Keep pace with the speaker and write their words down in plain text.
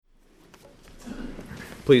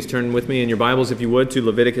Please turn with me in your Bibles, if you would, to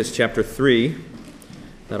Leviticus chapter 3.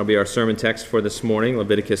 That'll be our sermon text for this morning,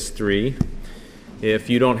 Leviticus 3. If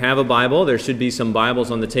you don't have a Bible, there should be some Bibles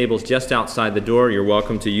on the tables just outside the door. You're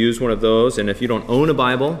welcome to use one of those. And if you don't own a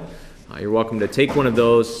Bible, you're welcome to take one of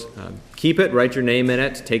those, keep it, write your name in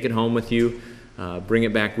it, take it home with you, bring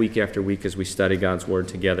it back week after week as we study God's Word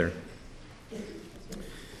together.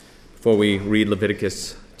 Before we read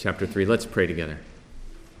Leviticus chapter 3, let's pray together.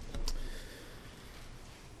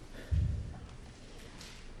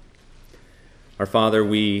 Our Father,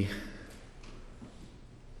 we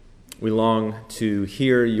long to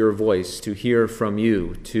hear your voice, to hear from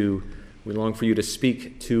you, we long for you to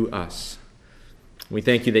speak to us. We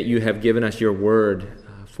thank you that you have given us your word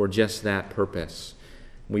for just that purpose.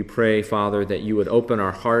 We pray, Father, that you would open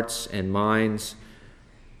our hearts and minds,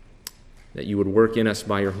 that you would work in us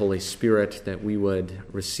by your Holy Spirit, that we would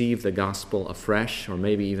receive the gospel afresh, or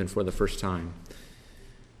maybe even for the first time,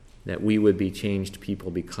 that we would be changed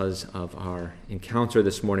people because of our encounter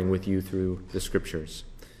this morning with you through the Scriptures.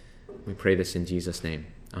 We pray this in Jesus' name.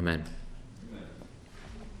 Amen.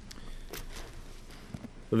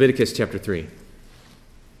 Leviticus chapter 3.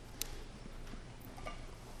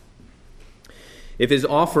 If his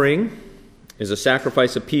offering is a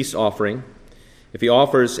sacrifice of peace offering, if he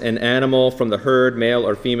offers an animal from the herd, male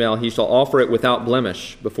or female, he shall offer it without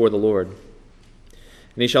blemish before the Lord.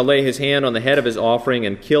 And he shall lay his hand on the head of his offering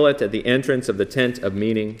and kill it at the entrance of the tent of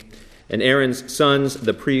meeting. And Aaron's sons,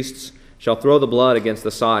 the priests, shall throw the blood against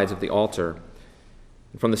the sides of the altar.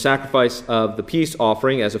 And from the sacrifice of the peace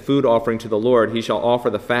offering as a food offering to the Lord, he shall offer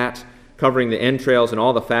the fat covering the entrails and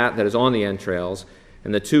all the fat that is on the entrails,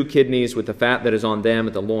 and the 2 kidneys with the fat that is on them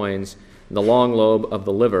at the loins, and the long lobe of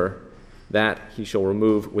the liver, that he shall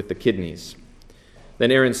remove with the kidneys. Then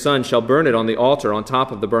Aaron's son shall burn it on the altar on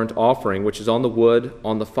top of the burnt offering, which is on the wood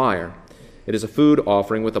on the fire. It is a food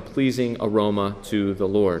offering with a pleasing aroma to the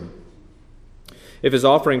Lord. If his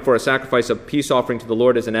offering for a sacrifice of peace offering to the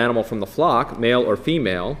Lord is an animal from the flock, male or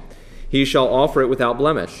female, he shall offer it without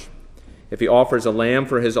blemish. If he offers a lamb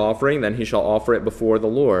for his offering, then he shall offer it before the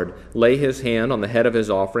Lord, lay his hand on the head of his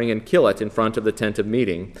offering, and kill it in front of the tent of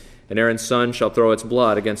meeting. And Aaron's son shall throw its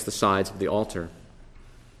blood against the sides of the altar.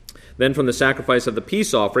 Then from the sacrifice of the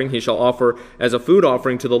peace offering he shall offer as a food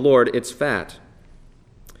offering to the Lord its fat.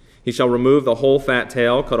 He shall remove the whole fat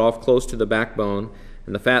tail, cut off close to the backbone,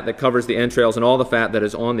 and the fat that covers the entrails, and all the fat that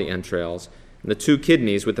is on the entrails, and the 2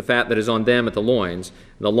 kidneys with the fat that is on them at the loins,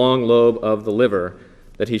 and the long lobe of the liver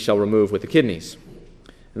that he shall remove with the kidneys.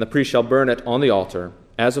 And the priest shall burn it on the altar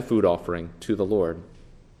as a food offering to the Lord.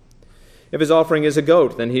 If his offering is a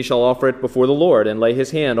goat, then he shall offer it before the Lord, and lay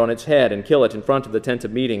his hand on its head, and kill it in front of the tent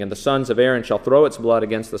of meeting, and the sons of Aaron shall throw its blood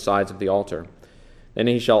against the sides of the altar. Then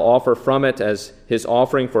he shall offer from it as his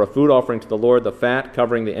offering for a food offering to the Lord the fat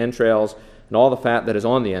covering the entrails, and all the fat that is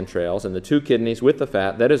on the entrails, and the 2 kidneys with the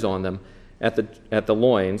fat that is on them at the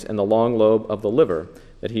loins, and the long lobe of the liver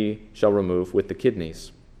that he shall remove with the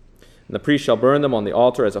kidneys. And the priest shall burn them on the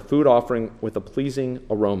altar as a food offering with a pleasing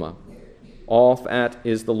aroma. All fat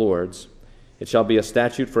is the Lord's. It shall be a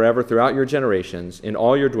statute forever throughout your generations in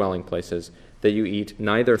all your dwelling places that you eat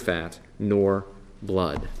neither fat nor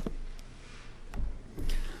blood.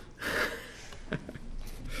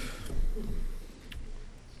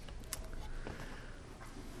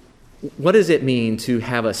 What does it mean to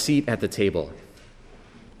have a seat at the table?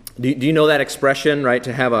 Do you know that expression, right?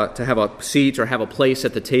 To have a seat or have a place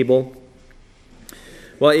at the table?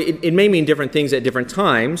 Well, it may mean different things at different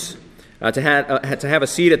times. To have a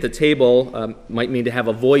seat at the table might mean to have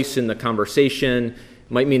a voice in the conversation,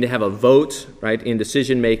 might mean to have a vote, right, in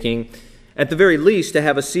decision-making. At the very least, to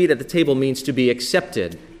have a seat at the table means to be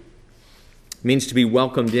accepted, means to be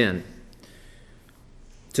welcomed in.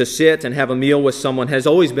 To sit and have a meal with someone has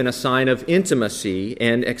always been a sign of intimacy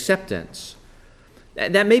and acceptance.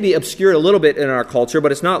 That may be obscured a little bit in our culture,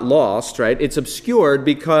 but it's not lost, right? It's obscured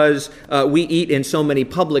because we eat in so many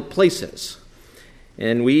public places.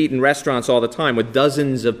 And we eat in restaurants all the time with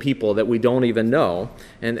dozens of people that we don't even know,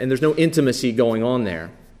 and there's no intimacy going on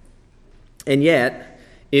there. And yet,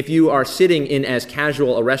 if you are sitting in as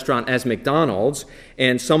casual a restaurant as McDonald's,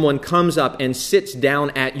 and someone comes up and sits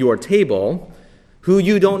down at your table, who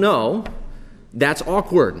you don't know, that's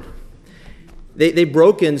awkward. They've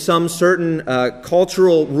broken some certain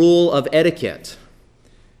cultural rule of etiquette,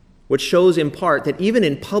 which shows in part that even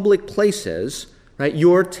in public places, right,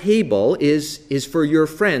 your table is for your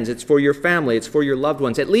friends, it's for your family, it's for your loved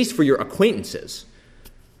ones, at least for your acquaintances.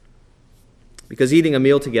 Because eating a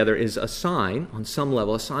meal together is a sign, on some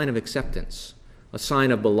level, a sign of acceptance, a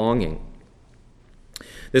sign of belonging.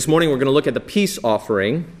 This morning we're going to look at the peace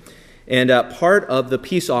offering, And part of the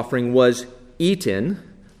peace offering was eaten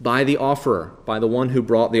by the offerer, by the one who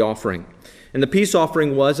brought the offering. And the peace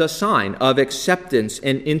offering was a sign of acceptance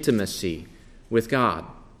and intimacy with God.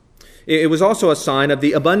 It was also a sign of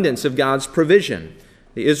the abundance of God's provision.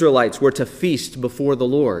 The Israelites were to feast before the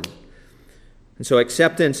Lord. And so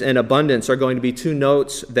acceptance and abundance are going to be two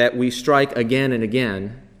notes that we strike again and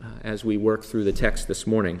again as we work through the text this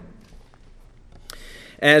morning.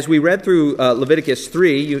 As we read through Leviticus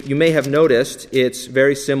 3, you may have noticed it's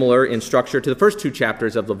very similar in structure to the first two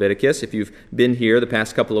chapters of Leviticus. If you've been here the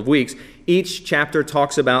past couple of weeks, each chapter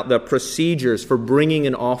talks about the procedures for bringing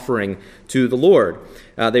an offering to the Lord.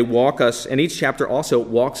 They walk us, and each chapter also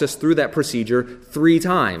walks us through that procedure 3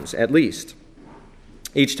 times at least.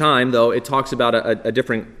 Each time, though, it talks about a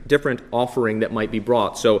different offering that might be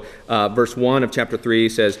brought. So verse 1 of chapter 3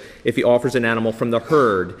 says, if he offers an animal from the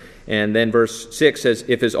herd. And then verse 6 says,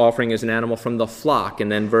 if his offering is an animal from the flock.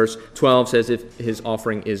 And then verse 12 says, if his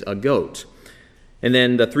offering is a goat. And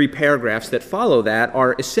then the 3 paragraphs that follow that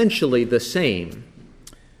are essentially the same.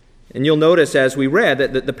 And you'll notice as we read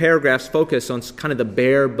that the paragraphs focus on kind of the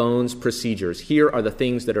bare bones procedures. Here are the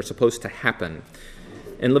things that are supposed to happen.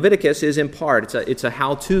 And Leviticus is in part, it's a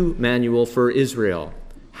how-to manual for Israel.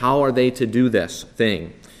 How are they to do this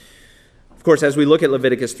thing? Of course, as we look at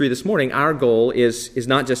Leviticus 3 this morning, our goal is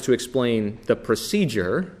not just to explain the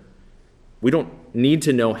procedure. We don't need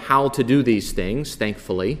to know how to do these things,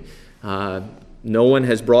 thankfully. No one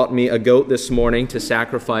has brought me a goat this morning to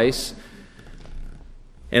sacrifice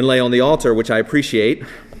and lay on the altar, which I appreciate.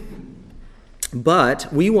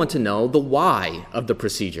 But we want to know the why of the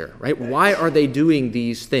procedure, right? Why are they doing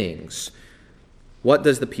these things? What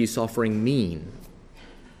does the peace offering mean?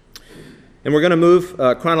 And we're going to move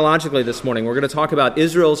chronologically this morning. We're going to talk about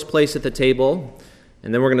Israel's place at the table,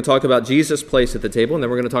 and then we're going to talk about Jesus' place at the table, and then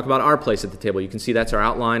we're going to talk about our place at the table. You can see that's our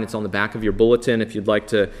outline. It's on the back of your bulletin if you'd like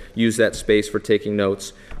to use that space for taking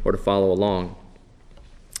notes or to follow along.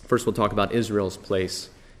 First, we'll talk about Israel's place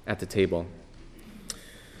at the table.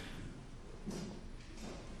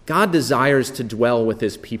 God desires to dwell with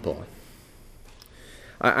his people.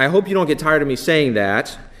 I hope you don't get tired of me saying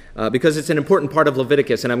that because it's an important part of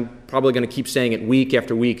Leviticus, and I'm probably going to keep saying it week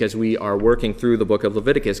after week as we are working through the book of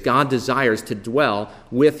Leviticus. God desires to dwell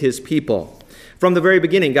with his people. From the very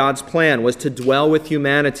beginning, God's plan was to dwell with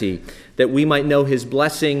humanity, that we might know his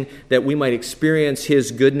blessing, that we might experience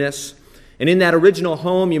his goodness. And in that original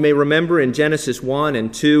home, you may remember in Genesis 1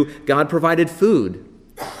 and 2, God provided food.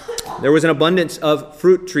 There was an abundance of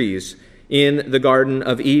fruit trees in the Garden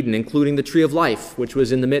of Eden, including the tree of life, which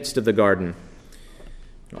was in the midst of the garden.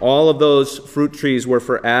 All of those fruit trees were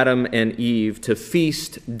for Adam and Eve to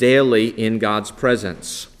feast daily in God's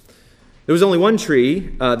presence. There was only one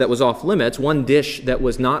tree that was off limits, one dish that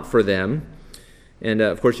was not for them. And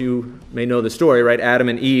of course, you may know the story, right? Adam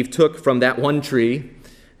and Eve took from that one tree,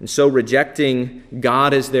 and so rejecting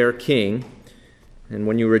God as their king. And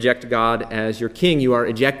when you reject God as your king, you are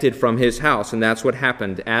ejected from his house. And that's what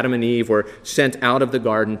happened. Adam and Eve were sent out of the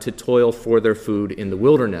garden to toil for their food in the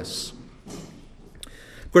wilderness.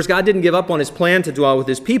 Of course, God didn't give up on his plan to dwell with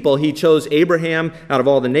his people. He chose Abraham out of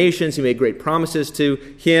all the nations. He made great promises to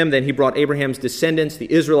him. Then he brought Abraham's descendants, the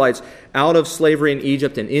Israelites, out of slavery in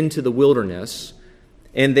Egypt and into the wilderness.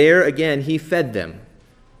 And there again, he fed them.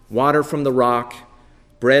 Water from the rock,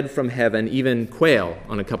 bread from heaven, even quail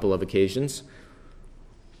on a couple of occasions.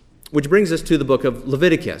 Which brings us to the book of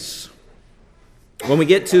Leviticus. When we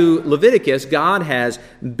get to Leviticus, God has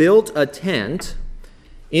built a tent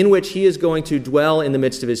in which he is going to dwell in the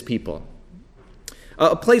midst of his people.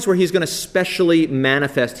 A place where he's going to specially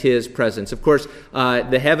manifest his presence. Of course,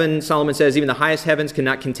 the heaven, Solomon says, even the highest heavens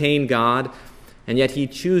cannot contain God, and yet he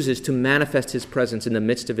chooses to manifest his presence in the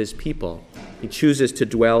midst of his people. He chooses to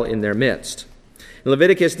dwell in their midst. And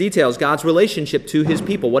Leviticus details God's relationship to his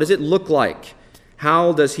people. What does it look like?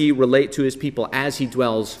 How does he relate to his people as he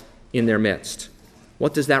dwells in their midst?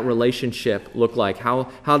 What does that relationship look like?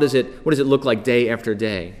 What does it look like day after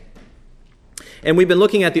day? And we've been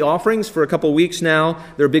looking at the offerings for a couple weeks now.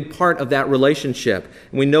 They're a big part of that relationship.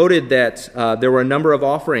 And we noted that there were a number of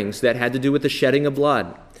offerings that had to do with the shedding of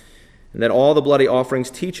blood. And that all the bloody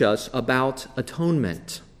offerings teach us about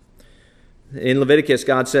atonement. In Leviticus,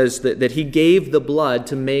 God says that he gave the blood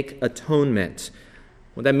to make atonement.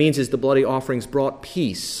 What that means is the bloody offerings brought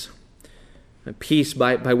peace. Peace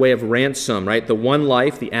by way of ransom, right? The one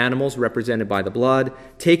life, the animals represented by the blood,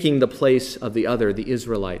 taking the place of the other, the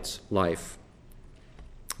Israelites' life.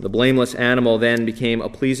 The blameless animal then became a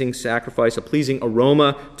pleasing sacrifice, a pleasing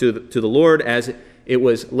aroma to the Lord as it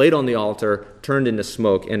was laid on the altar, turned into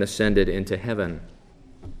smoke, and ascended into heaven.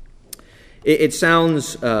 It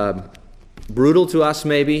sounds brutal to us,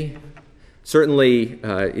 maybe. Certainly,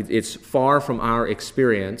 it's far from our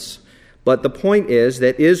experience. But the point is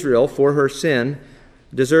that Israel, for her sin,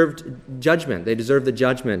 deserved judgment. They deserved the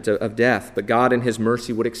judgment of death. But God in his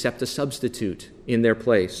mercy would accept a substitute in their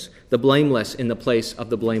place, the blameless in the place of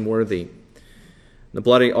the blameworthy. The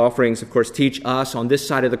bloody offerings, of course, teach us on this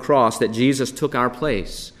side of the cross that Jesus took our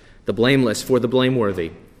place, the blameless for the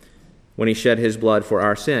blameworthy, when he shed his blood for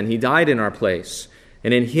our sin. He died in our place,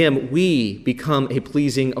 and in him we become a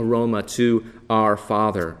pleasing aroma to our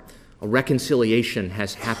Father. A reconciliation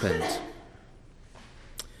has happened.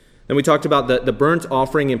 Then we talked about the burnt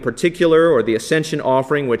offering in particular, or the ascension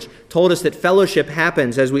offering, which told us that fellowship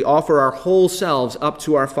happens as we offer our whole selves up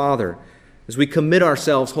to our Father, as we commit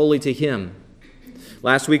ourselves wholly to him.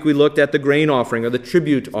 Last week we looked at the grain offering, or the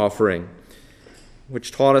tribute offering,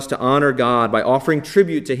 which taught us to honor God by offering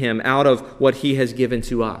tribute to him out of what he has given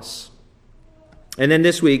to us. And then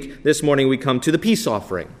this morning, we come to the peace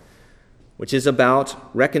offering, which is about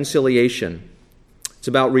reconciliation. It's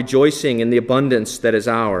about rejoicing in the abundance that is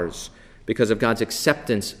ours because of God's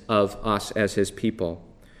acceptance of us as his people.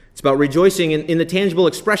 It's about rejoicing in the tangible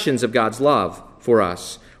expressions of God's love for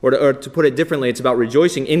us. Or to put it differently, it's about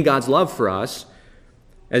rejoicing in God's love for us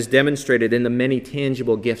as demonstrated in the many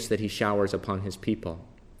tangible gifts that he showers upon his people.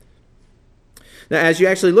 Now, as you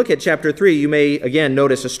actually look at chapter 3, you may, again,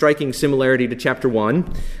 notice a striking similarity to chapter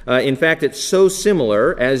 1. In fact, it's so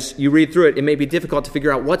similar, as you read through it, it may be difficult to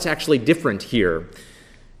figure out what's actually different here.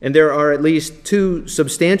 And there are at least two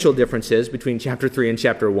substantial differences between chapter 3 and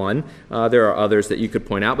chapter 1. There are others that you could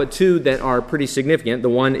point out, but two that are pretty significant. The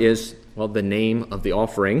one is, the name of the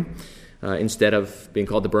offering. Instead of being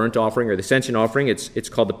called the burnt offering or the ascension offering, it's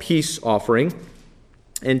called the peace offering.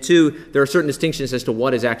 And two, there are certain distinctions as to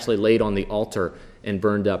what is actually laid on the altar and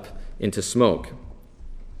burned up into smoke.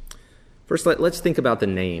 First, let's think about the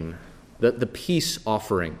name, the peace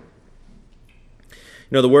offering.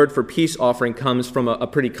 You know, the word for peace offering comes from a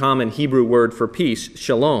pretty common Hebrew word for peace,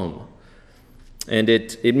 shalom. And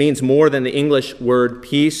it means more than the English word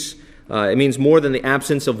peace. It means more than the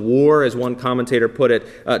absence of war, as one commentator put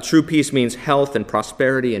it. True peace means health and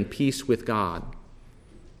prosperity and peace with God.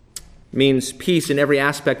 It means peace in every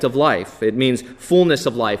aspect of life. It means fullness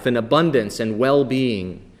of life and abundance and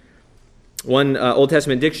well-being. One Old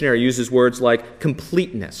Testament dictionary uses words like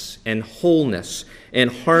completeness and wholeness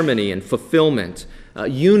and harmony and fulfillment,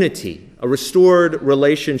 unity, a restored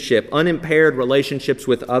relationship, unimpaired relationships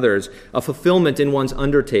with others, a fulfillment in one's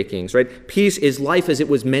undertakings, right? Peace is life as it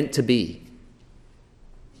was meant to be.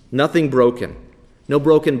 Nothing broken. No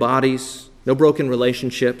broken bodies, no broken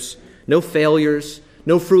relationships, no failures,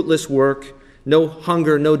 no fruitless work, no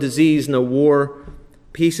hunger, no disease, no war.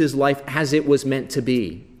 Peace is life as it was meant to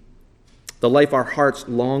be. The life our hearts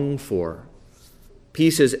long for.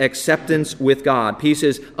 Peace is acceptance with God. Peace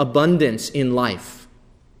is abundance in life.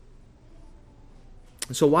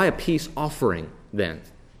 So why a peace offering, then?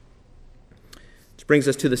 Which brings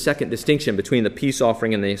us to the second distinction between the peace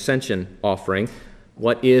offering and the ascension offering,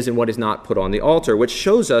 what is and what is not put on the altar, which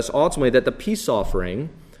shows us ultimately that the peace offering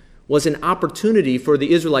was an opportunity for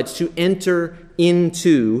the Israelites to enter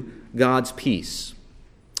into God's peace.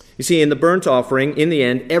 You see, in the burnt offering, in the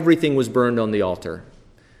end, everything was burned on the altar.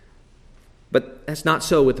 But that's not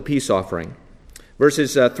so with the peace offering.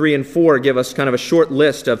 Verses 3 and 4 give us kind of a short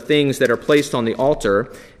list of things that are placed on the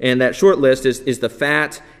altar, and that short list is the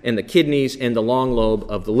fat and the kidneys and the long lobe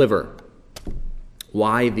of the liver.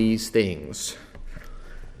 Why these things?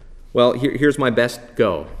 Well, here's my best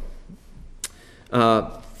go.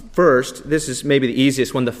 First, this is maybe the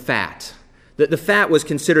easiest one, the fat. The fat was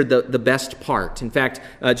considered the best part. In fact,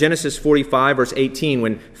 Genesis 45, verse 18,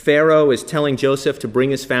 when Pharaoh is telling Joseph to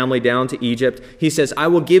bring his family down to Egypt, he says, I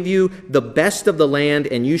will give you the best of the land,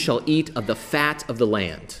 and you shall eat of the fat of the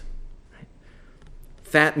land.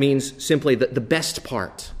 Fat means simply the best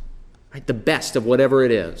part, right? The best of whatever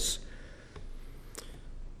it is.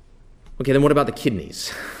 Okay, then what about the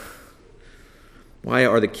kidneys? Why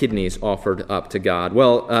are the kidneys offered up to God?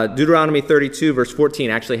 Well, Deuteronomy 32, verse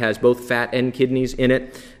 14 actually has both fat and kidneys in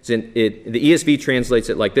it. The ESV translates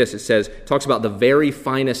it like this. It talks about the very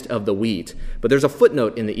finest of the wheat. But there's a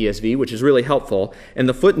footnote in the ESV, which is really helpful. And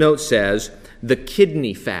the footnote says, the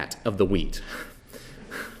kidney fat of the wheat.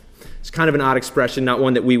 It's kind of an odd expression, not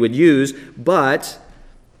one that we would use, but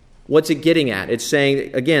what's it getting at? It's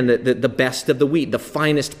saying, again, the best of the wheat, the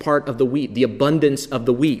finest part of the wheat, the abundance of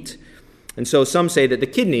the wheat. And so some say that the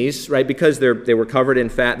kidneys, right, because they were covered in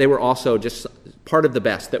fat, they were also just part of the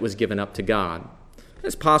best that was given up to God.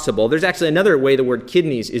 That's possible. There's actually another way the word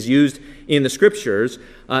kidneys is used in the Scriptures.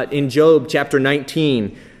 In Job chapter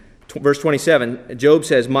 19, Verse 27, Job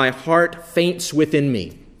says, "My heart faints within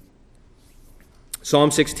me."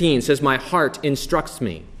 Psalm 16 says, "My heart instructs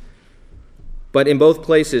me." But in both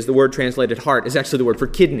places, the word translated heart is actually the word for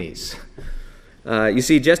kidneys. You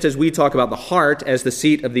see, just as we talk about the heart as the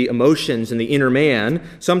seat of the emotions in the inner man,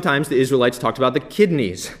 sometimes the Israelites talked about the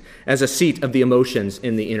kidneys as a seat of the emotions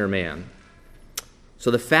in the inner man. So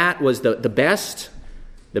the fat was the best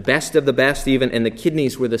of the best even, and the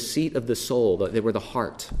kidneys were the seat of the soul. They were the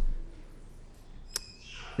heart.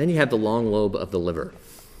 Then you have the long lobe of the liver.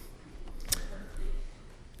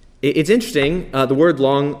 It's interesting, the word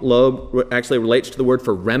long lobe actually relates to the word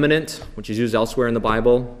for remnant, which is used elsewhere in the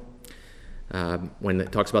Bible, when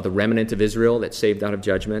it talks about the remnant of Israel that's saved out of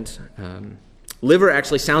judgment. Liver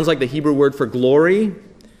actually sounds like the Hebrew word for glory.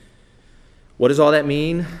 What does all that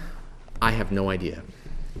mean? I have no idea.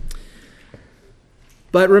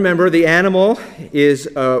 But remember, the animal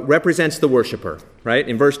represents the worshiper, right?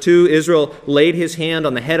 In verse 2, Israel laid his hand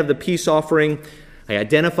on the head of the peace offering. I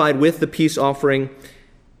identified with the peace offering.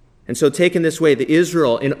 And so taken this way, the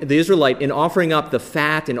Israelite, in offering up the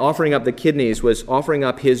fat and offering up the kidneys, was offering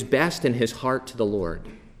up his best and his heart to the Lord.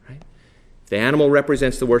 Right? The animal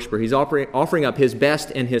represents the worshiper. He's offering up his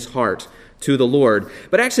best and his heart to the Lord.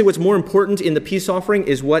 But actually what's more important in the peace offering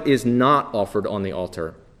is what is not offered on the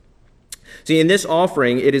altar. See, in this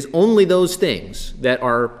offering, it is only those things that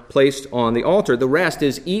are placed on the altar. The rest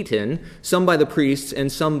is eaten, some by the priests and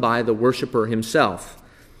some by the worshiper himself.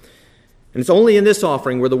 And it's only in this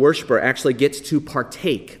offering where the worshiper actually gets to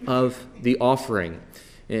partake of the offering.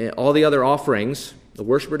 All the other offerings, the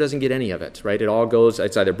worshiper doesn't get any of it, right?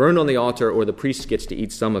 It's either burned on the altar or the priest gets to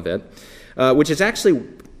eat some of it, which is actually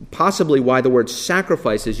possibly why the word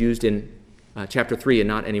sacrifice is used in chapter 3 and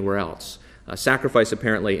not anywhere else. Sacrifice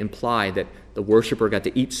apparently implied that the worshiper got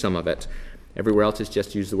to eat some of it. Everywhere else is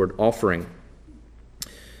just used the word offering.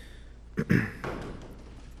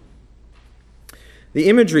 The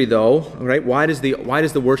imagery, though, right? Why does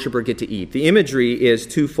the worshiper get to eat? The imagery is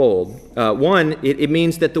twofold. One, it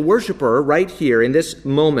means that the worshiper, right here in this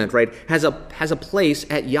moment, right, has a place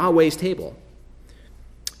at Yahweh's table.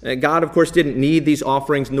 God, of course, didn't need these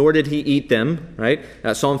offerings, nor did he eat them, right?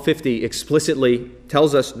 Psalm 50 explicitly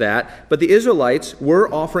tells us that. But the Israelites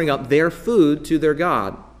were offering up their food to their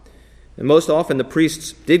God. And most often the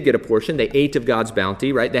priests did get a portion. They ate of God's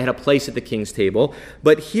bounty, right? They had a place at the king's table.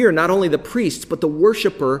 But here, not only the priests, but the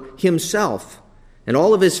worshiper himself and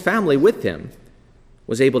all of his family with him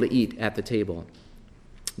was able to eat at the table.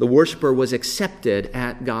 The worshiper was accepted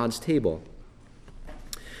at God's table.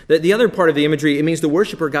 The other part of the imagery, it means the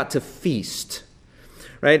worshiper got to feast,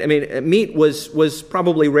 right? I mean, meat was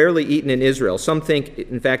probably rarely eaten in Israel. Some think,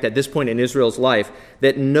 in fact, at this point in Israel's life,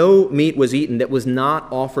 that no meat was eaten that was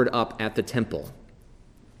not offered up at the temple.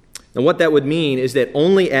 And what that would mean is that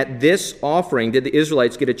only at this offering did the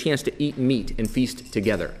Israelites get a chance to eat meat and feast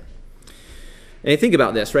together. And you think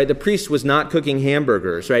about this, right? The priest was not cooking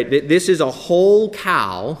hamburgers, right? This is a whole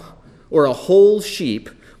cow or a whole sheep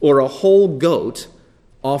or a whole goat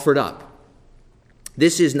offered up.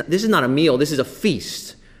 This is not a meal, this is a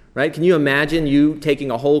feast, right? Can you imagine you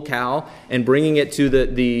taking a whole cow and bringing it to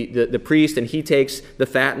the priest, and he takes the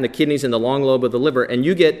fat and the kidneys and the long lobe of the liver, and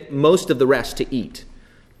you get most of the rest to eat.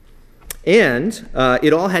 And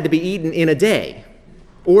it all had to be eaten in a day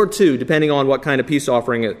or two, depending on what kind of peace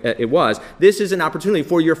offering it was. This is an opportunity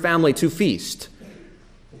for your family to feast.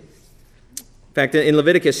 In fact, in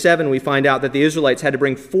Leviticus 7, we find out that the Israelites had to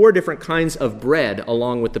bring 4 different kinds of bread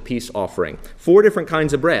along with the peace offering. 4 different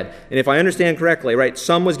kinds of bread. And if I understand correctly, right,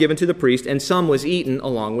 some was given to the priest and some was eaten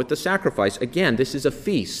along with the sacrifice. Again, this is a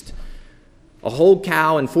feast. A whole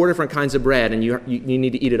cow and 4 different kinds of bread, and you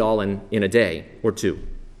need to eat it all in a day or two.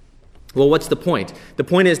 Well, what's the point? The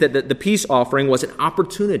point is that the peace offering was an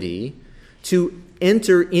opportunity to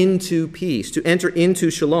enter into peace, to enter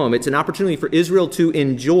into shalom. It's an opportunity for Israel to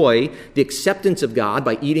enjoy the acceptance of God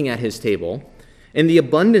by eating at his table and the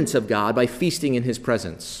abundance of God by feasting in his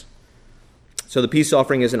presence. So the peace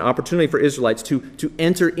offering is an opportunity for Israelites to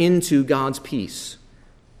enter into God's peace,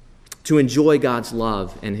 to enjoy God's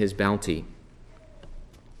love and his bounty.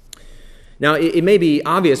 Now, it may be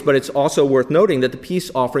obvious, but it's also worth noting that the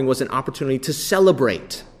peace offering was an opportunity to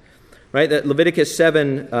celebrate. Right? That Leviticus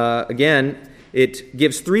 7, again, it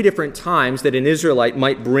gives 3 different times that an Israelite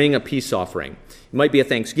might bring a peace offering. It might be a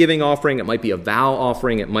thanksgiving offering, it might be a vow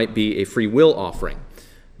offering, it might be a free will offering.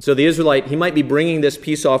 So the Israelite, he might be bringing this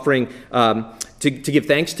peace offering to give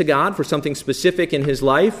thanks to God for something specific in his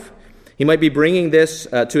life. He might be bringing this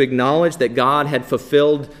to acknowledge that God had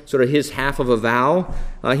fulfilled sort of his half of a vow.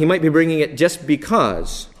 He might be bringing it just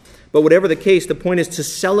because. But whatever the case, the point is to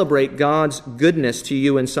celebrate God's goodness to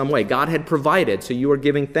you in some way. God had provided, so you are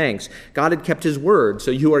giving thanks. God had kept his word, so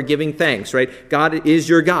you are giving thanks, right? God is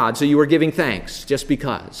your God, so you are giving thanks just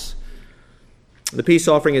because. The peace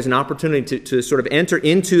offering is an opportunity to sort of enter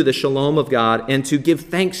into the shalom of God and to give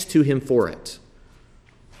thanks to him for it.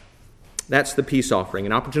 That's the peace offering,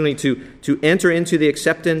 an opportunity to enter into the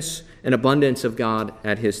acceptance and abundance of God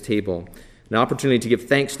at his table, an opportunity to give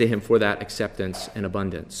thanks to him for that acceptance and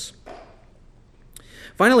abundance.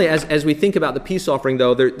 Finally, as we think about the peace offering,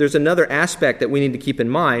 though, there's another aspect that we need to keep in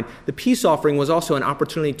mind. The peace offering was also an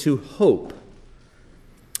opportunity to hope.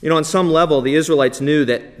 On some level, the Israelites knew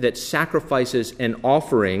that sacrifices and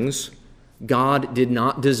offerings God did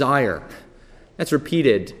not desire. That's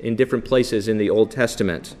repeated in different places in the Old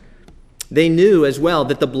Testament. They knew as well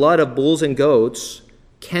that the blood of bulls and goats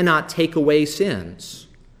cannot take away sins,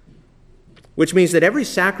 which means that every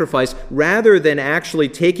sacrifice, rather than actually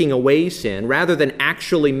taking away sin, rather than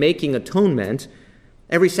actually making atonement,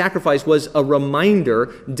 every sacrifice was a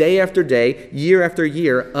reminder day after day, year after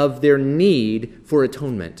year, of their need for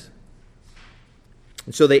atonement.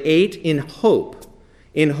 And so they ate in hope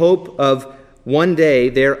of one day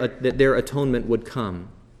that their atonement would come.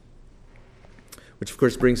 Which, of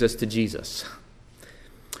course, brings us to Jesus.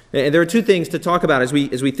 And there are two things to talk about as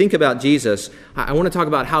we think about Jesus. I want to talk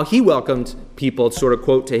about how he welcomed people, sort of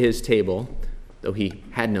quote, to his table, though he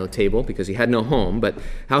had no table because he had no home, but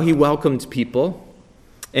how he welcomed people,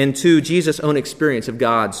 and to Jesus' own experience of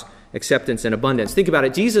God's acceptance and abundance. Think about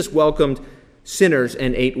it. Jesus welcomed sinners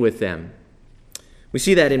and ate with them. We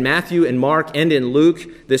see that in Matthew and Mark and in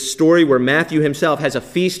Luke, this story where Matthew himself has a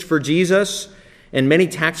feast for Jesus, and many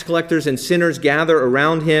tax collectors and sinners gather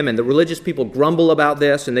around him, and the religious people grumble about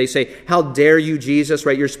this, and they say, "How dare you, Jesus?"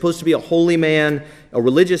 Right? You're supposed to be a holy man, a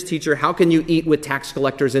religious teacher. How can you eat with tax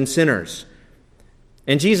collectors and sinners?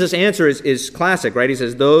 And Jesus' answer is classic, right? He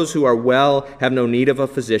says, "Those who are well have no need of a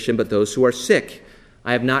physician, but those who are sick.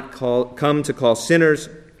 I have not come to call sinners,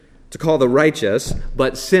 to call the righteous,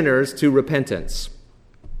 but sinners to repentance."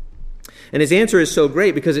 And his answer is so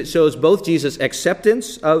great because it shows both Jesus'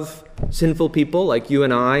 acceptance of sinful people like you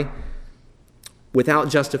and I without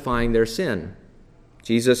justifying their sin.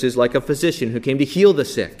 Jesus is like a physician who came to heal the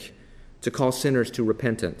sick, to call sinners to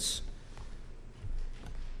repentance.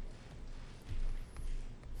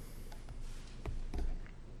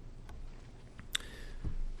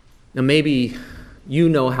 Now maybe you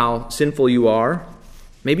know how sinful you are.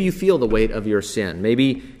 Maybe you feel the weight of your sin.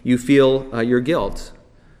 Maybe you feel your guilt.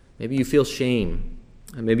 Maybe you feel shame.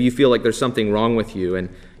 Maybe you feel like there's something wrong with you, and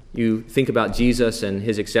you think about Jesus and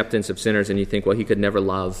his acceptance of sinners, and you think, well, he could never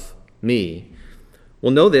love me.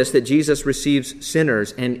 Well, know this, that Jesus receives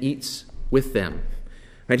sinners and eats with them.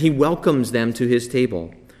 Right? He welcomes them to his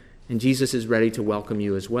table, and Jesus is ready to welcome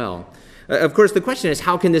you as well. Of course, the question is,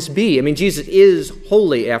 how can this be? I mean, Jesus is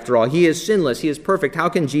holy after all. He is sinless. He is perfect. How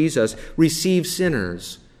can Jesus receive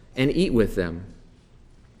sinners and eat with them?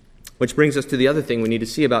 Which brings us to the other thing we need to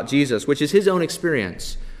see about Jesus, which is his own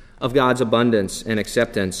experience of God's abundance and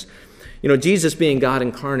acceptance. Jesus being God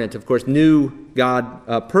incarnate, of course, knew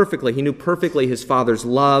God perfectly. He knew perfectly his Father's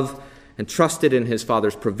love and trusted in his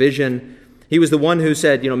Father's provision. He was the one who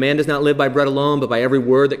said, man does not live by bread alone, but by every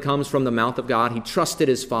word that comes from the mouth of God. He trusted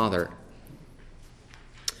his Father.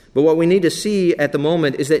 But what we need to see at the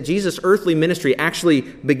moment is that Jesus' earthly ministry actually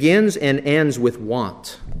begins and ends with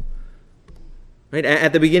want. Right?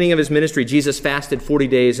 At the beginning of his ministry, Jesus fasted 40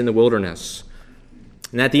 days in the wilderness.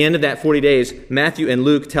 And at the end of that 40 days, Matthew and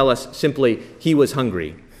Luke tell us simply, he was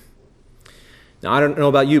hungry. Now, I don't know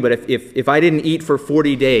about you, but if I didn't eat for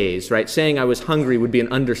 40 days, right, saying I was hungry would be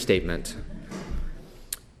an understatement.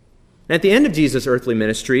 And at the end of Jesus' earthly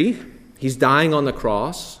ministry, he's dying on the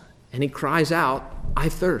cross, and he cries out, "I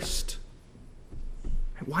thirst."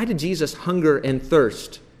 Why did Jesus hunger and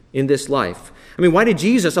thirst in this life? I mean, why did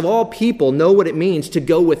Jesus, of all people, know what it means to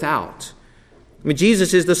go without? I mean,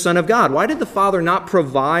 Jesus is the Son of God. Why did the Father not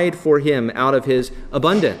provide for him out of his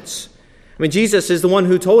abundance? I mean, Jesus is the one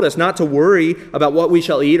who told us not to worry about what we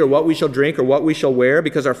shall eat or what we shall drink or what we shall wear,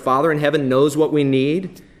 because our Father in heaven knows what we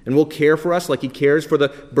need and will care for us like he cares for the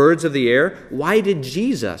birds of the air. Why did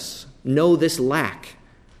Jesus know this lack?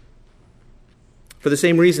 For the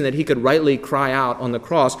same reason that he could rightly cry out on the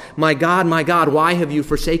cross, my God, why have you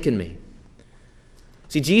forsaken me?"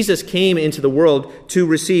 See, Jesus came into the world to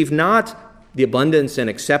receive not the abundance and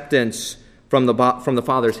acceptance from the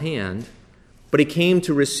Father's hand, but he came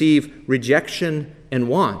to receive rejection and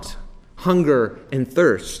want, hunger and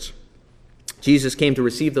thirst. Jesus came to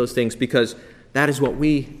receive those things because that is what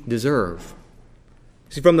we deserve.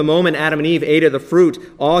 See, from the moment Adam and Eve ate of the fruit,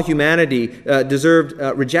 all humanity deserved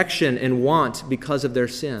rejection and want because of their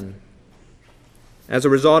sin. As a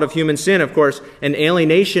result of human sin, of course, an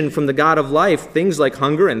alienation from the God of life, things like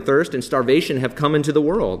hunger and thirst and starvation have come into the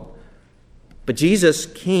world. But Jesus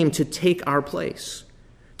came to take our place,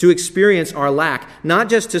 to experience our lack, not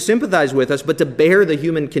just to sympathize with us, but to bear the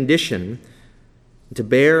human condition, to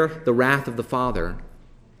bear the wrath of the Father,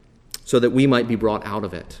 so that we might be brought out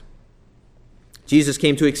of it. Jesus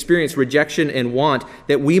came to experience rejection and want,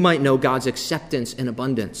 that we might know God's acceptance and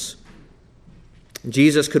abundance.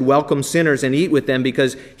 Jesus could welcome sinners and eat with them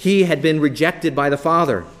because he had been rejected by the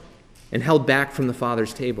Father and held back from the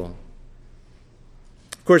Father's table.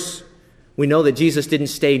 Of course, we know that Jesus didn't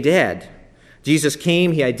stay dead. Jesus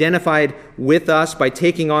came, he identified with us by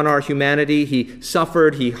taking on our humanity. He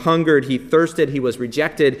suffered, he hungered, he thirsted, he was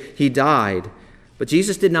rejected, he died. But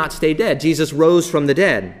Jesus did not stay dead. Jesus rose from the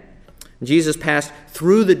dead. Jesus passed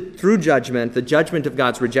through judgment, the judgment of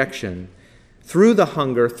God's rejection, through the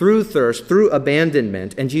hunger, through thirst, through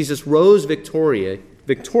abandonment, and Jesus rose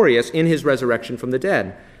victorious in his resurrection from the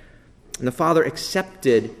dead. And the Father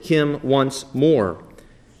accepted him once more.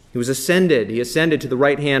 He ascended to the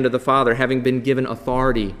right hand of the Father, having been given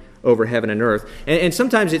authority over heaven and earth. And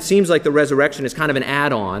sometimes it seems like the resurrection is kind of an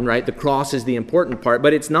add-on, right? The cross is the important part,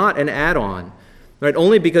 but it's not an add-on. Right?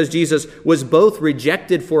 Only because Jesus was both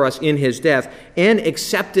rejected for us in his death and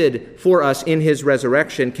accepted for us in his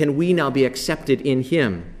resurrection can we now be accepted in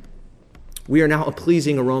him. We are now a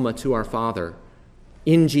pleasing aroma to our Father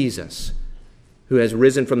in Jesus, who has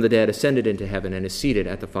risen from the dead, ascended into heaven, and is seated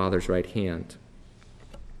at the Father's right hand.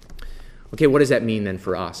 Okay, what does that mean then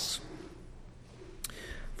for us?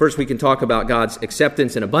 First, we can talk about God's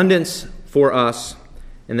acceptance and abundance for us,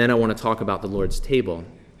 and then I want to talk about the Lord's table.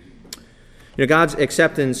 God's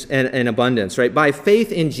acceptance and abundance, right? By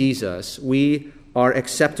faith in Jesus, we are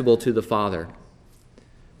acceptable to the Father.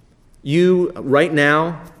 You, right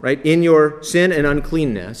now, right, in your sin and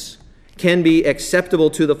uncleanness, can be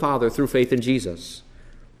acceptable to the Father through faith in Jesus.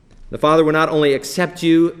 The Father will not only accept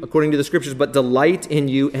you according to the Scriptures, but delight in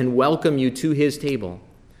you and welcome you to his table.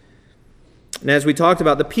 And as we talked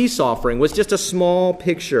about, the peace offering was just a small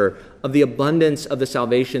picture of the abundance of the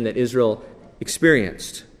salvation that Israel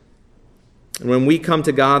experienced. And when we come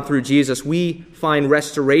to God through Jesus, we find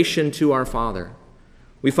restoration to our Father.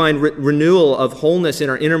 We find renewal of wholeness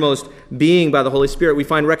in our innermost being by the Holy Spirit. We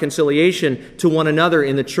find reconciliation to one another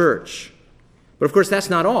in the church. But of course, that's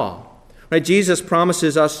not all. Right? Jesus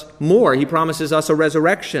promises us more. He promises us a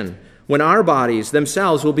resurrection when our bodies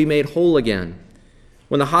themselves will be made whole again,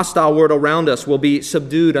 when the hostile world around us will be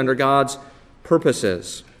subdued under God's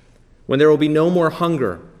purposes, when there will be no more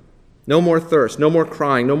hunger, no more thirst, no more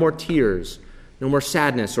crying, no more tears, no more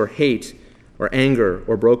sadness or hate or anger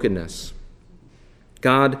or brokenness.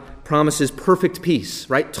 God promises perfect peace,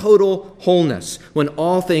 right? Total wholeness when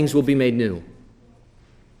all things will be made new.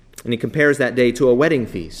 And he compares that day to a wedding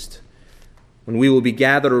feast when we will be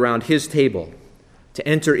gathered around his table to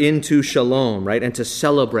enter into shalom, right? And to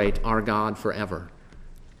celebrate our God forever.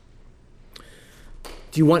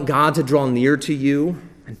 Do you want God to draw near to you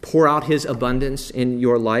and pour out his abundance in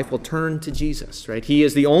your life? Well, turn to Jesus, right? He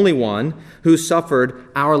is the only one who suffered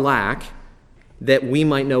our lack that we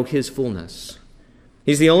might know his fullness.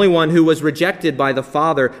 He's the only one who was rejected by the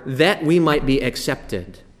Father that we might be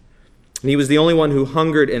accepted. And he was the only one who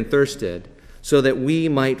hungered and thirsted so that we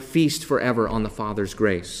might feast forever on the Father's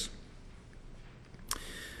grace.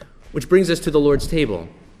 Which brings us to the Lord's table.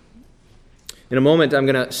 In a moment, I'm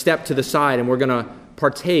going to step to the side and we're going to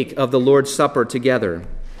partake of the Lord's Supper together.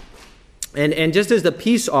 And just as the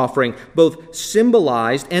peace offering both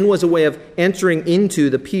symbolized and was a way of entering into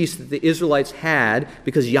the peace that the Israelites had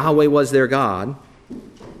because Yahweh was their God,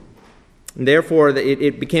 and therefore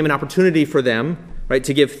it became an opportunity for them, right,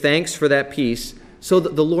 to give thanks for that peace, so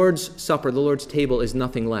that the Lord's Supper, the Lord's table, is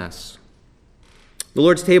nothing less. The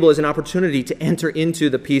Lord's table is an opportunity to enter into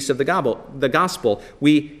the peace of the gospel.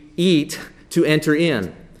 We eat to enter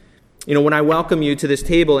in. You know, when I welcome you to this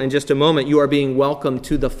table in just a moment, you are being welcomed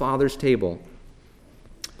to the Father's table.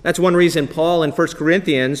 That's one reason Paul in 1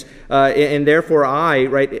 Corinthians, and therefore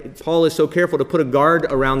Paul is so careful to put a guard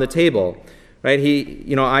around the table. Right?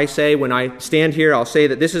 I say, when I stand here, I'll say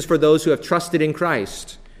that this is for those who have trusted in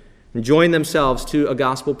Christ and joined themselves to a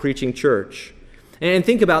gospel-preaching church. And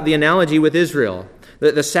think about the analogy with Israel.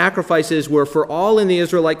 The sacrifices were for all in the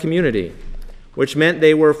Israelite community, which meant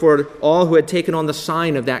they were for all who had taken on the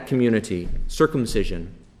sign of that community,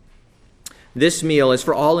 circumcision. This meal is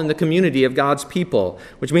for all in the community of God's people,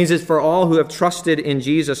 which means it's for all who have trusted in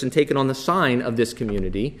Jesus and taken on the sign of this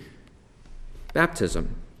community,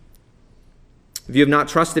 baptism. If you have not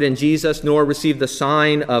trusted in Jesus nor received the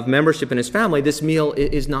sign of membership in his family, this meal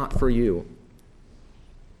is not for you.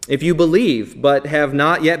 If you believe but have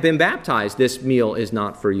not yet been baptized, this meal is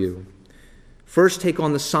not for you. First take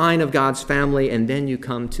on the sign of God's family, and then you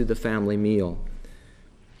come to the family meal.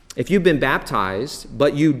 If you've been baptized,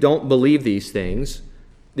 but you don't believe these things,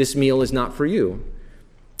 this meal is not for you.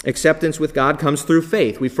 Acceptance with God comes through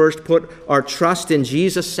faith. We first put our trust in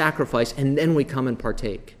Jesus' sacrifice, and then we come and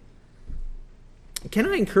partake. Can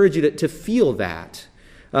I encourage you to feel that?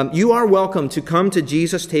 You are welcome to come to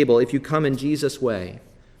Jesus' table if you come in Jesus' way,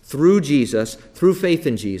 through Jesus, through faith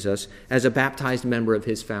in Jesus, as a baptized member of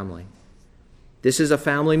his family. This is a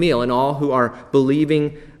family meal, and all who are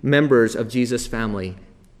believing members of Jesus' family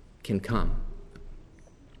can come.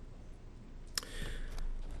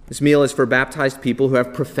 This meal is for baptized people who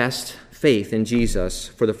have professed faith in Jesus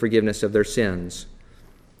for the forgiveness of their sins.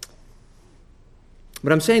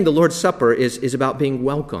 But I'm saying the Lord's Supper is about being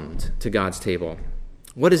welcomed to God's table.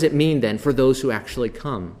 What does it mean then for those who actually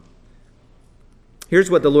come? Here's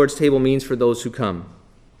what the Lord's table means for those who come.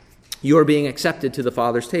 You are being accepted to the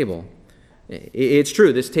Father's table. It's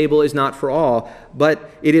true, this table is not for all, but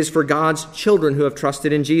it is for God's children who have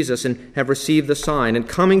trusted in Jesus and have received the sign. And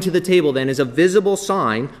coming to the table then is a visible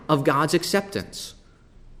sign of God's acceptance.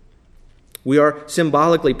 We are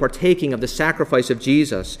symbolically partaking of the sacrifice of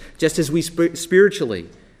Jesus, just as we spiritually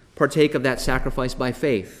partake of that sacrifice by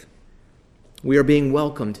faith. We are being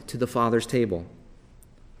welcomed to the Father's table.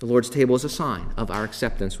 The Lord's table is a sign of our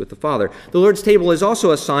acceptance with the Father. The Lord's table is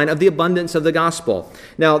also a sign of the abundance of the gospel.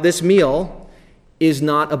 Now, this meal is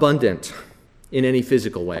not abundant in any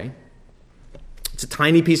physical way. It's a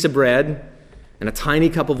tiny piece of bread and a tiny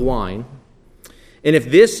cup of wine. And if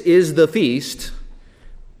this is the feast,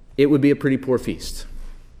 it would be a pretty poor feast.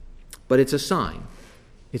 But it's a sign.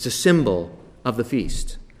 It's a symbol of the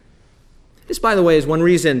feast. This, by the way, is one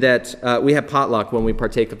reason that we have potluck when we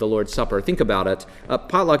partake of the Lord's Supper. Think about it.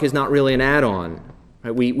 Potluck is not really an add-on.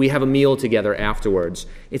 Right? We have a meal together afterwards.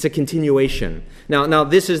 It's a continuation. Now,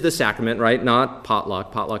 this is the sacrament, right? Not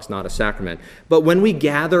potluck. Potluck's not a sacrament. But when we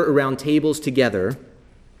gather around tables together,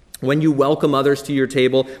 when you welcome others to your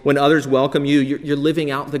table, when others welcome you, you're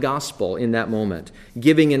living out the gospel in that moment,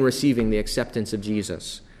 giving and receiving the acceptance of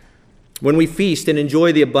Jesus. When we feast and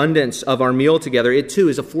enjoy the abundance of our meal together, it too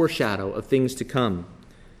is a foreshadow of things to come.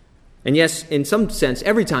 And yes, in some sense,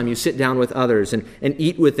 every time you sit down with others and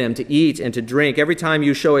eat with them, to eat and to drink, every time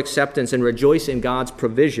you show acceptance and rejoice in God's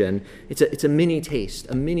provision, it's a mini taste,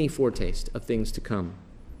 a mini foretaste of things to come.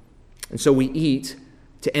 And so we eat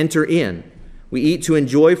to enter in. We eat to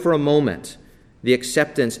enjoy for a moment the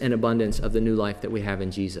acceptance and abundance of the new life that we have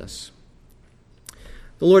in Jesus.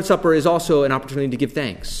 The Lord's Supper is also an opportunity to give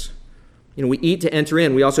thanks. We eat to enter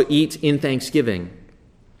in. We also eat in thanksgiving.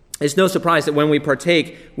 It's no surprise that when we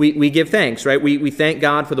partake, we give thanks, right? We thank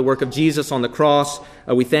God for the work of Jesus on the cross.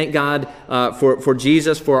 We thank God for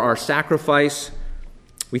Jesus, for our sacrifice.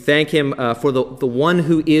 We thank him for the one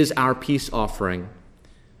who is our peace offering,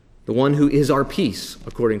 the one who is our peace,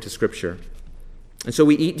 according to Scripture. And so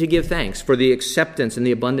we eat to give thanks for the acceptance and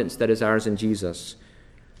the abundance that is ours in Jesus.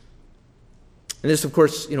 And this, of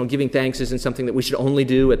course, giving thanks isn't something that we should only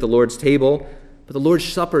do at the Lord's table, but the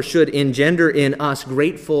Lord's Supper should engender in us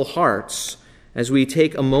grateful hearts as we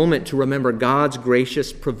take a moment to remember God's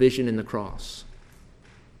gracious provision in the cross.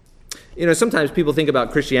 Sometimes people think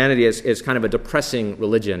about Christianity as kind of a depressing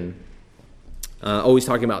religion, always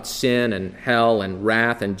talking about sin and hell and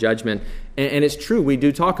wrath and judgment. And it's true, we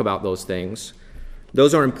do talk about those things.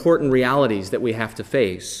 Those are important realities that we have to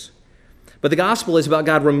face. But the gospel is about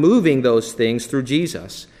God removing those things through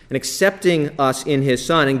Jesus and accepting us in his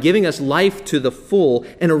Son and giving us life to the full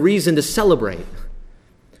and a reason to celebrate.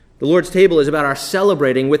 The Lord's table is about our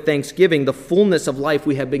celebrating with thanksgiving the fullness of life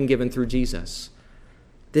we have been given through Jesus.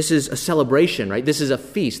 This is a celebration, right? This is a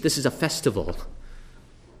feast. This is a festival.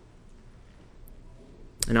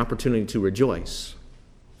 An opportunity to rejoice.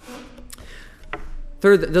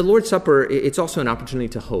 Third, the Lord's Supper, it's also an opportunity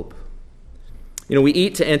to hope. We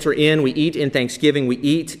eat to enter in, we eat in thanksgiving, we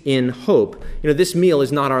eat in hope. This meal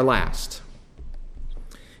is not our last.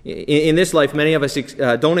 In this life, many of us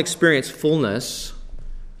don't experience fullness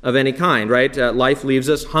of any kind, right? Life leaves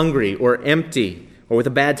us hungry or empty or with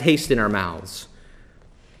a bad taste in our mouths.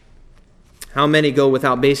 How many go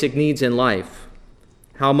without basic needs in life?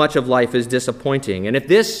 How much of life is disappointing? And if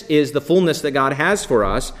this is the fullness that God has for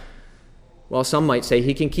us, well, some might say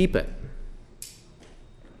he can keep it.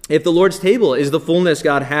 If the Lord's table is the fullness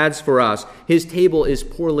God has for us, his table is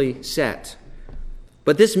poorly set.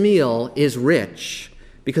 But this meal is rich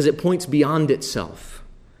because it points beyond itself.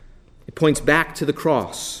 It points back to the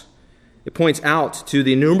cross. It points out to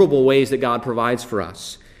the innumerable ways that God provides for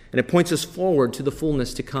us, and it points us forward to the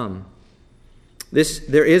fullness to come.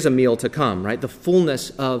 There is a meal to come, right? The fullness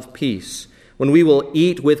of peace, when we will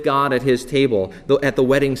eat with God at his table, at the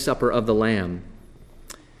wedding supper of the Lamb.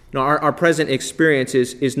 Now, our present experience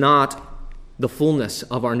is not the fullness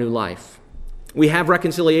of our new life. We have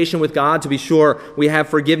reconciliation with God, to be sure. We have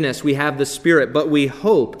forgiveness. We have the Spirit. But we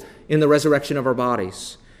hope in the resurrection of our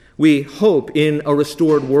bodies. We hope in a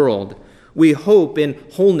restored world. We hope in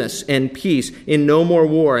wholeness and peace, in no more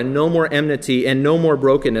war and no more enmity and no more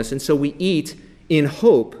brokenness. And so we eat in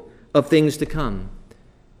hope of things to come.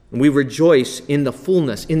 And we rejoice in the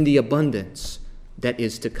fullness, in the abundance that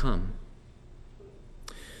is to come.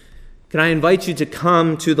 Can I invite you to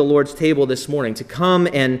come to the Lord's table this morning, to come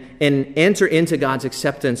and enter into God's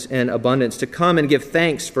acceptance and abundance, to come and give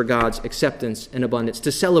thanks for God's acceptance and abundance,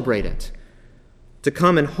 to celebrate it, to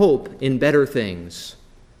come and hope in better things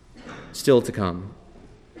still to come.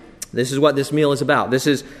 This is what this meal is about. This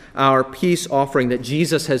is our peace offering that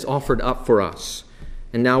Jesus has offered up for us.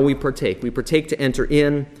 And now we partake. We partake to enter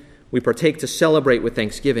in, we partake to celebrate with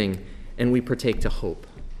thanksgiving, and we partake to hope.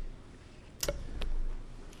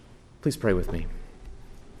 Please pray with me.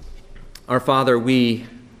 Our Father, we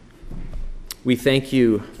thank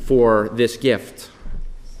you for this gift.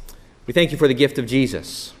 We thank you for the gift of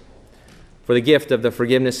Jesus, for the gift of the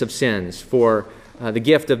forgiveness of sins, for the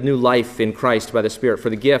gift of new life in Christ by the Spirit, for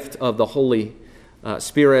the gift of the Holy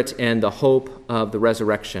Spirit and the hope of the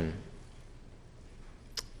resurrection.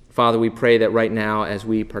 Father, we pray that right now as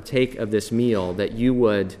we partake of this meal, that you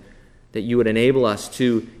would enable us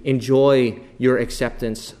to enjoy your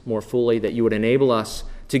acceptance more fully, that you would enable us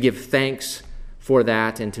to give thanks for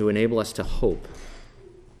that and to enable us to hope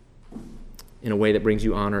in a way that brings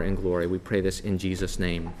you honor and glory. We pray this in Jesus'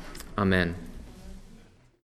 name. Amen.